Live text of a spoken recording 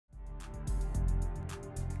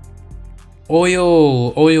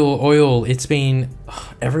Oil. It's been,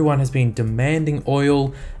 everyone has been demanding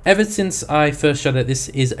oil ever since I first showed that this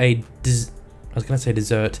is a, I was gonna say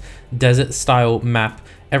desert style map.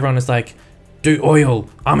 Everyone is like, do oil,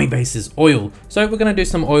 army bases, oil. So we're gonna do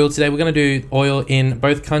some oil today. We're gonna do oil in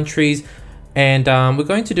both countries. And we're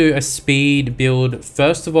going to do a speed build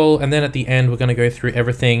first of all, and then at the end we're going to go through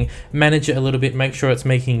everything, manage it a little bit, make sure it's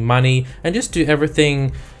making money, and just do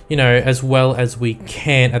everything, you know, as well as we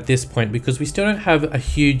can at this point, because we still don't have a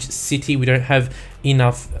huge city. We don't have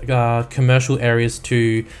enough commercial areas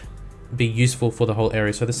to be useful for the whole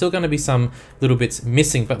area, so there's still going to be some little bits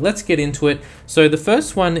missing, but let's get into it. So the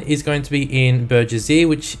first one is going to be in Burgessie,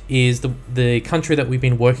 which is the country that we've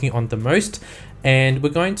been working on the most. And we're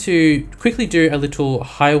going to quickly do a little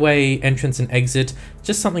highway entrance and exit,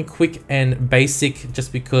 just something quick and basic,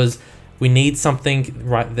 just because we need something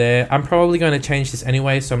right there. I'm probably going to change this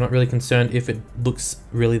anyway, so I'm not really concerned if it looks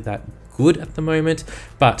really that good at the moment.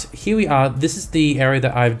 But here we are. This is the area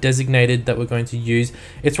that I've designated that we're going to use.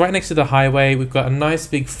 It's right next to the highway. We've got a nice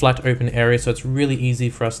big flat open area, so it's really easy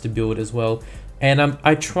for us to build as well. And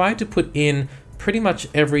I tried to put in pretty much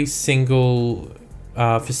every single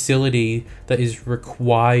facility that is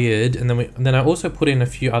required, and then I also put in a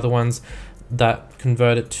few other ones that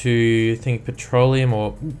convert it to, I think, petroleum,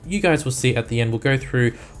 or you guys will see at the end. We'll go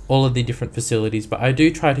through all of the different facilities, but I do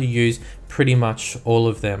try to use pretty much all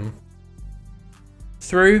of them.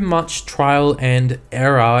 Through much trial and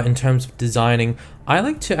error in terms of designing, I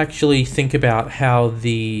like to actually think about how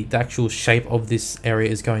the actual shape of this area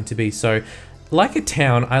is going to be. So like a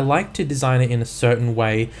town, I like to design it in a certain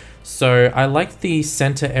way. So I like the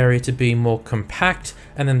center area to be more compact,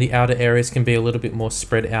 and then the outer areas can be a little bit more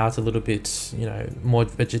spread out, a little bit, you know, more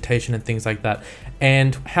vegetation and things like that.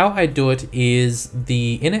 And how I do it is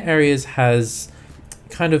the inner areas has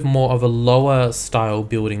kind of more of a lower style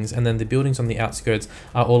buildings, and then the buildings on the outskirts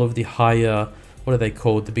are all of the higher, what are they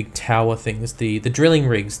called, the big tower things, the drilling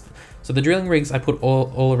rigs. So the drilling rigs I put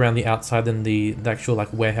all around the outside, and the actual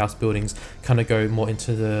like warehouse buildings kind of go more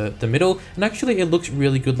into the middle. And actually it looks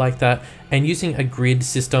really good like that. And using a grid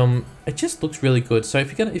system, it just looks really good. So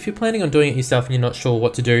if you're planning on doing it yourself and you're not sure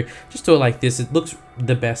what to do, just do it like this. It looks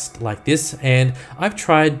the best like this. And I've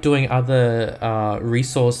tried doing other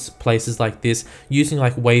resource places like this using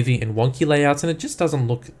like wavy and wonky layouts, and it just doesn't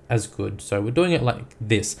look as good. So we're doing it like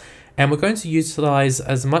this. And we're going to utilize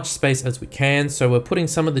as much space as we can. So we're putting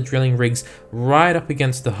some of the drilling rigs right up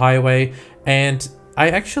against the highway. And I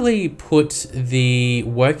actually put the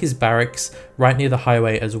workers' barracks right near the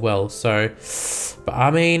highway as well. So, but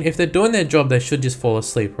I mean, if they're doing their job, they should just fall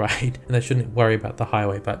asleep, right? And they shouldn't worry about the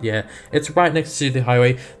highway. But yeah, it's right next to the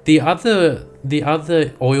highway. The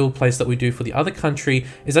other oil place that we do for the other country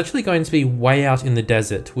is actually going to be way out in the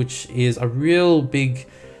desert, which is a real big...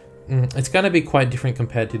 it's going to be quite different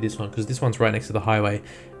compared to this one, because this one's right next to the highway,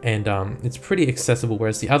 and it's pretty accessible,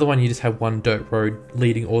 whereas the other one you just have one dirt road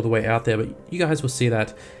leading all the way out there. But you guys will see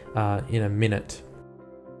that in a minute.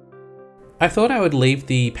 I thought I would leave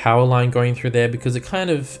the power line going through there because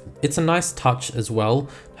it's a nice touch as well,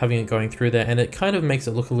 having it going through there, and it kind of makes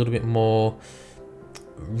it look a little bit more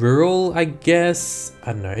rural, I guess.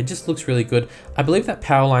 I don't know, it just looks really good. I believe that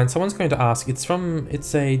power line, someone's going to ask,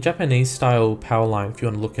 it's a Japanese style power line if you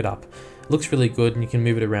want to look it up. It looks really good, and you can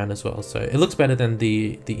move it around as well, so it looks better than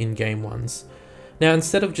the in-game ones. Now,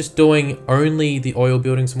 instead of just doing only the oil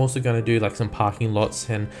buildings, I'm also going to do like some parking lots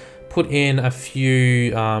and put in a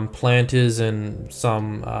few planters and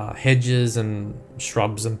some hedges and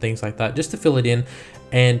shrubs and things like that, just to fill it in.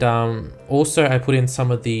 And also I put in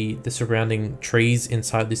some of the surrounding trees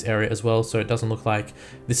inside this area as well, so it doesn't look like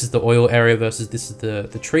this is the oil area versus this is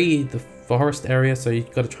the forest area. So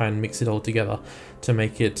you've got to try and mix it all together to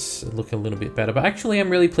make it look a little bit better. But actually I'm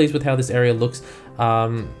really pleased with how this area looks.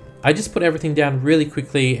 I just put everything down really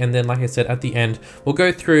quickly, and then like I said, at the end we'll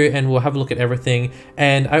go through and we'll have a look at everything.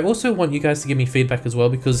 And I also want you guys to give me feedback as well,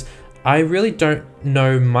 because I really don't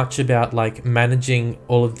know much about like managing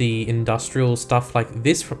all of the industrial stuff like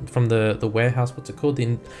this from the warehouse, what's it called,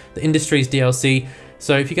 the Industries DLC.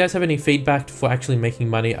 So if you guys have any feedback for actually making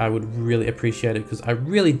money, I would really appreciate it, because I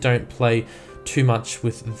really don't play too much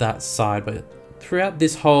with that side. But throughout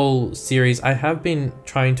this whole series, I have been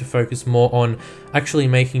trying to focus more on actually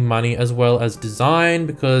making money as well as design,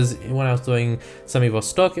 because when I was doing some of our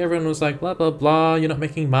stock, everyone was like, blah, blah, blah, you're not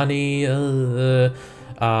making money.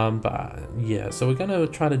 But yeah, so we're gonna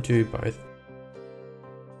try to do both.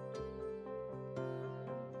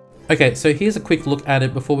 Okay, so here's a quick look at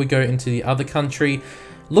it before we go into the other country.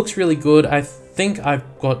 Looks really good. I think I've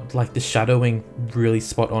got like the shadowing really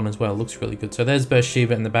spot on as well. It looks really good. So there's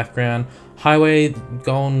Beersheba in the background. Highway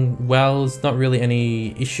going well. There's not really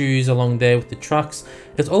any issues along there with the trucks.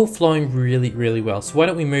 It's all flowing really well. So why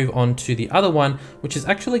don't we move on to the other one, which is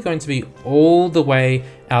actually going to be all the way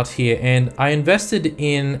out here. And I invested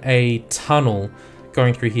in a tunnel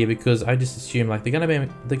going through here because I just assume like they're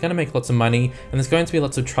gonna make lots of money and there's going to be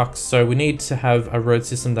lots of trucks, so we need to have a road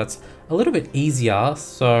system that's a little bit easier.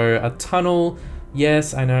 So a tunnel,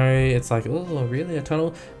 yes, I know it's like, oh really, a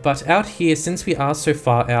tunnel? But out here, since we are so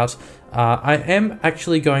far out, I am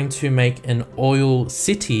actually going to make an oil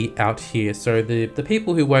city out here. So the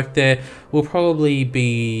people who work there will probably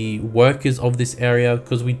be workers of this area,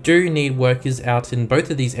 because we do need workers out in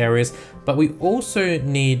both of these areas, but we also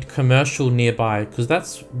need commercial nearby, because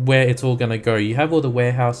that's where it's all going to go. You have all the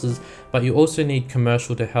warehouses, but you also need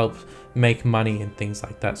commercial to help make money and things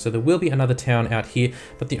like that. So there will be another town out here,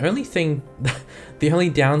 but the only thing, the only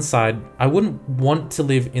downside, I wouldn't want to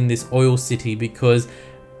live in this oil city, because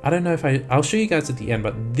I don't know if I'll show you guys at the end,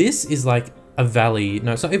 but this is like a valley.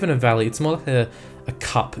 No, it's not even a valley. It's more like a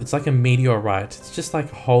cup. It's like a meteorite. It's just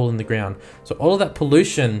like a hole in the ground. So all of that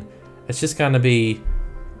pollution, it's just going to be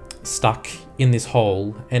stuck in this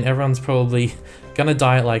hole, and everyone's probably gonna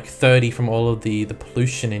die at like 30 from all of the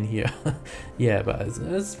pollution in here. Yeah, but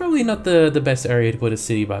it's probably not the best area to put a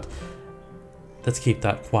city, but let's keep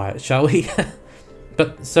that quiet, shall we?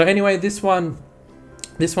 But so anyway, this one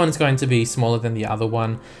is going to be smaller than the other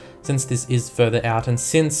one, since this is further out, and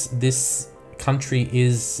since this country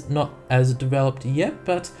is not as developed yet,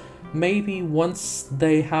 but maybe once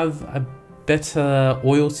they have a better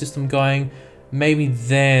oil system going, maybe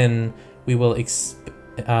then we will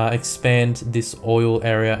expand this oil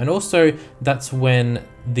area. And also that's when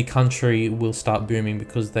the country will start booming,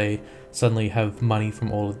 because they suddenly have money from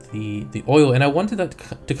all of the oil. And I wanted that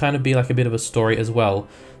to kind of be like a bit of a story as well.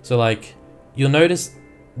 So like, you'll notice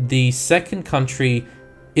the second country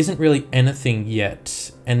isn't really anything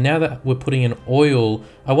yet, and now that we're putting in oil,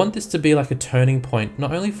 I want this to be like a turning point,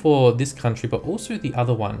 not only for this country but also the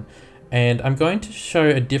other one. And I'm going to show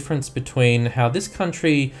a difference between how this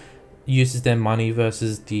country uses their money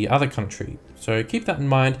versus the other country. So keep that in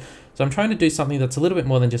mind. So I'm trying to do something that's a little bit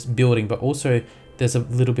more than just building, but also there's a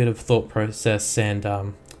little bit of thought process and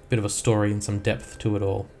a bit of a story and some depth to it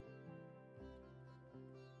all.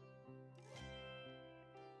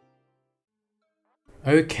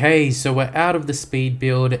 Okay, so we're out of the speed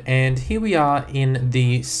build and here we are in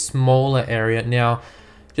the smaller area. Now,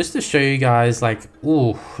 just to show you guys, like,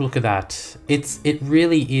 ooh, look at that. It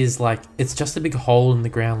really is like, it's just a big hole in the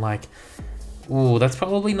ground. Like, ooh, that's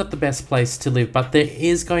probably not the best place to live, but there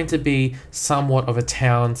is going to be somewhat of a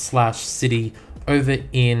town slash city over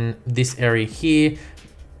in this area here.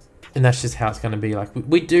 And that's just how it's going to be. Like,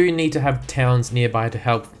 we do need to have towns nearby to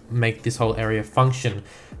help make this whole area function.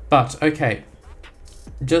 But okay,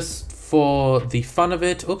 just for the fun of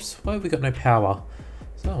it, oops, why have we got no power?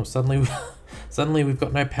 So suddenly we've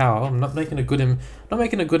got no power. I'm not making a good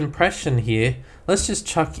impression here. Let's just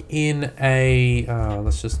chuck in a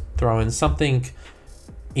let's just throw in something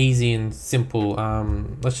easy and simple.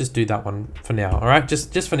 Let's just do that one for now. All right,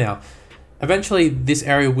 just for now. Eventually this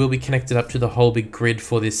area will be connected up to the whole big grid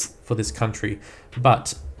for this country.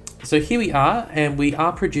 But so here we are, and we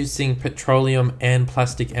are producing petroleum and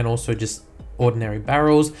plastic and also just ordinary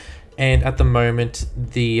barrels. And at the moment,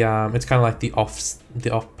 the it's kind of like the off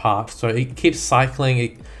part, so it keeps cycling.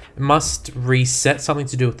 It must reset, something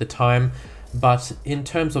to do with the time. But in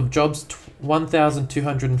terms of jobs,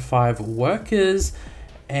 1,205 workers,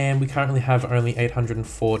 and we currently have only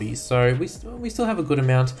 840. So we still have a good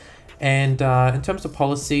amount. And in terms of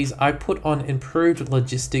policies, I put on improved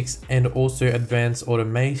logistics and also advanced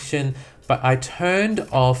automation, but I turned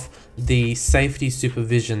off the safety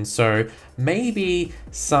supervision. So maybe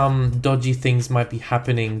some dodgy things might be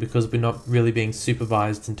happening because we're not really being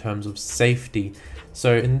supervised in terms of safety.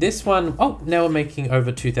 So in this one, oh, now we're making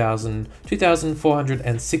over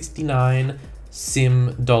 2,469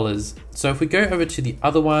 sim dollars. So if we go over to the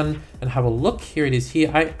other one and have a look, here it is here.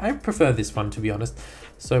 I prefer this one, to be honest.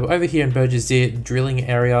 So over here in Bergezir drilling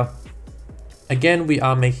area, again, we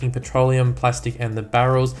are making petroleum, plastic, and the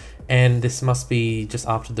barrels, and this must be just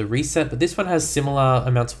after the reset. But this one has similar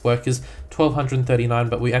amounts of workers, 1,239,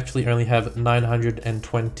 but we actually only have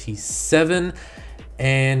 927,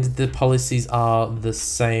 and the policies are the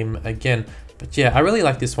same again. But yeah, I really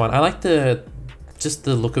like this one. I like just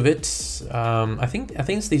the look of it. I think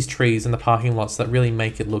it's these trees and the parking lots that really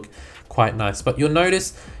make it look quite nice. But you'll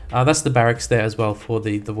notice that's the barracks there as well for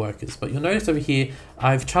the workers. But you'll notice over here,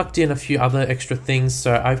 I've chucked in a few other extra things.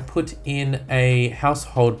 So I've put in a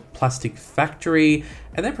household plastic factory,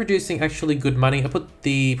 and they're producing actually good money. I put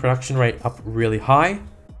the production rate up really high.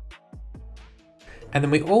 And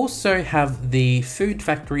then we also have the food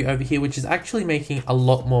factory over here, which is actually making a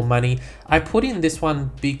lot more money. I put in this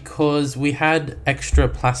one because we had extra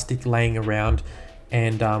plastic laying around,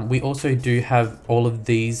 and we also do have all of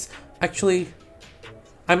these. Actually,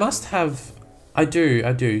 I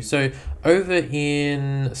do. So over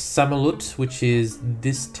in Samalut, which is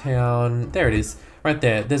this town, there it is, right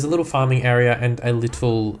there. There's a little farming area and a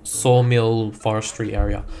little sawmill forestry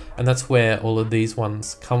area. And that's where all of these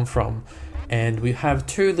ones come from. And we have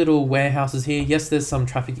two little warehouses here. Yes, there's some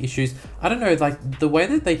traffic issues. I don't know, like the way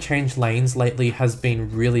that they change lanes lately has been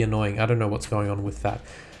really annoying. I don't know what's going on with that.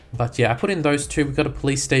 But yeah, I put in those two. We've got a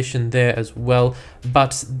police station there as well.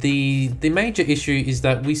 But the major issue is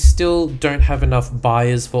that we still don't have enough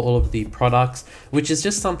buyers for all of the products, which is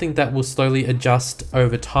just something that will slowly adjust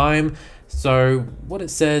over time. So what it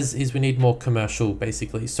says is we need more commercial,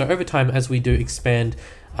 basically. So over time, as we do expand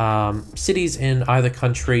cities in either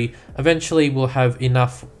country, eventually we'll have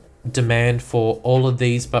enough demand for all of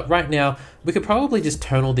these. But right now, we could probably just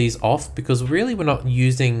turn all these off because really we're not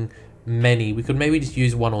using many. We could maybe just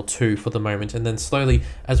use one or two for the moment, and then slowly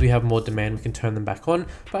as we have more demand we can turn them back on.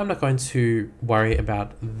 But I'm not going to worry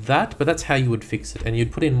about that, but that's how you would fix it. And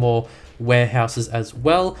you'd put in more warehouses as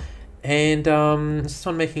well. And is this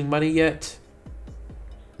one making money yet?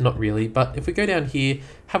 Not really, but if we go down here,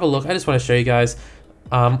 have a look. I just want to show you guys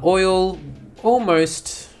oil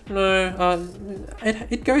almost, no,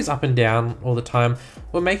 it goes up and down all the time.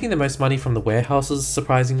 We're making the most money from the warehouses,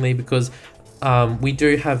 surprisingly, because we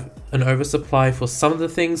do have an oversupply for some of the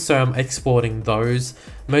things, so I'm exporting those,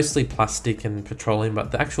 mostly plastic and petroleum,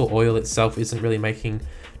 but the actual oil itself isn't really making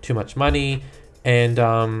too much money. And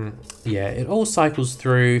yeah, it all cycles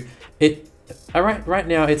through. Right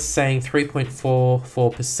now it's saying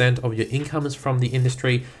 3.44% of your income is from the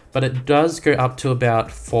industry, but it does go up to about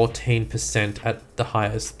 14% at the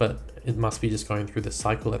highest, but it must be just going through the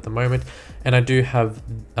cycle at the moment. And I do have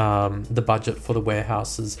the budget for the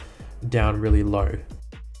warehouses down really low.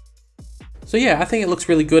 So yeah, I think it looks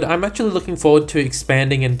really good. I'm actually looking forward to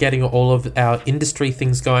expanding and getting all of our industry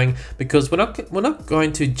things going, because we're not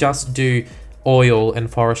going to just do oil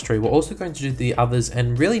and forestry. We're also going to do the others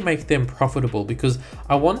and really make them profitable, because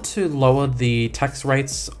I want to lower the tax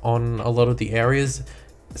rates on a lot of the areas.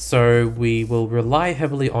 So we will rely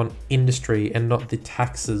heavily on industry and not the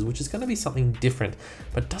taxes, which is going to be something different.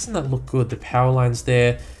 But doesn't that look good? The power lines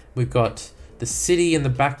there. We've got the city in the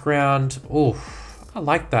background. Oh, I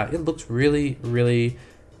like that. It looks really, really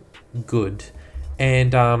good.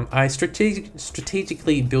 And I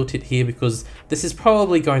strategically built it here because this is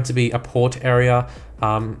probably going to be a port area.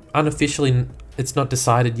 Unofficially, it's not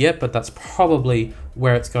decided yet, but that's probably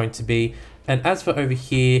where it's going to be. And as for over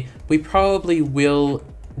here, we probably will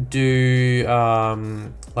do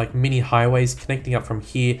like mini highways connecting up from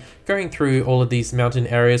here, going through all of these mountain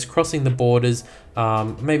areas, crossing the borders,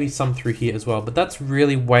 maybe some through here as well. But that's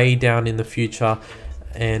really way down in the future.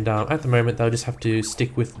 And at the moment, they'll just have to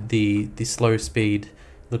stick with the slow speed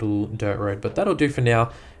little dirt road. But that'll do for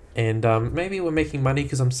now. And maybe we're making money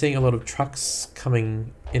because I'm seeing a lot of trucks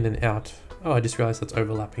coming in and out. Oh, I just realized that's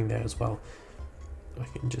overlapping there as well. I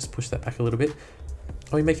can just push that back a little bit.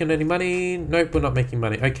 Are we making any money? Nope, we're not making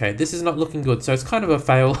money. Okay, this is not looking good. So it's kind of a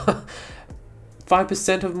fail.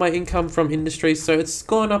 5% of my income from industry, so it's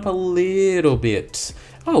gone up a little bit.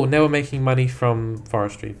 Oh, now we're making money from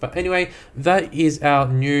forestry. But anyway, that is our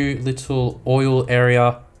new little oil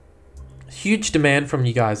area. Huge demand from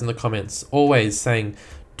you guys in the comments, always saying,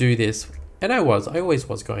 do this. And I always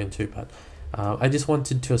was going to, but I just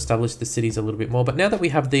wanted to establish the cities a little bit more. But now that we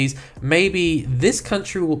have these, maybe this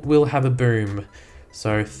country will have a boom.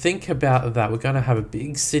 So think about that. We're going to have a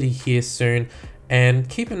big city here soon. And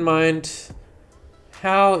keep in mind,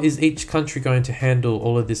 how is each country going to handle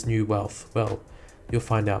all of this new wealth? Well, you'll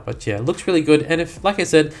find out. But yeah, it looks really good. And if, like I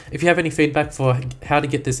said, if you have any feedback for how to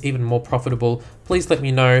get this even more profitable, please let me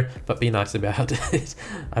know, but be nice about it.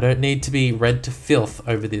 I don't need to be read to filth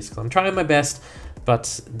over this, because I'm trying my best,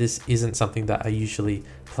 but this isn't something that I usually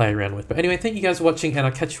play around with. But anyway, thank you guys for watching, and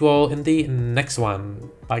I'll catch you all in the next one.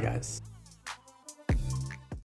 Bye guys.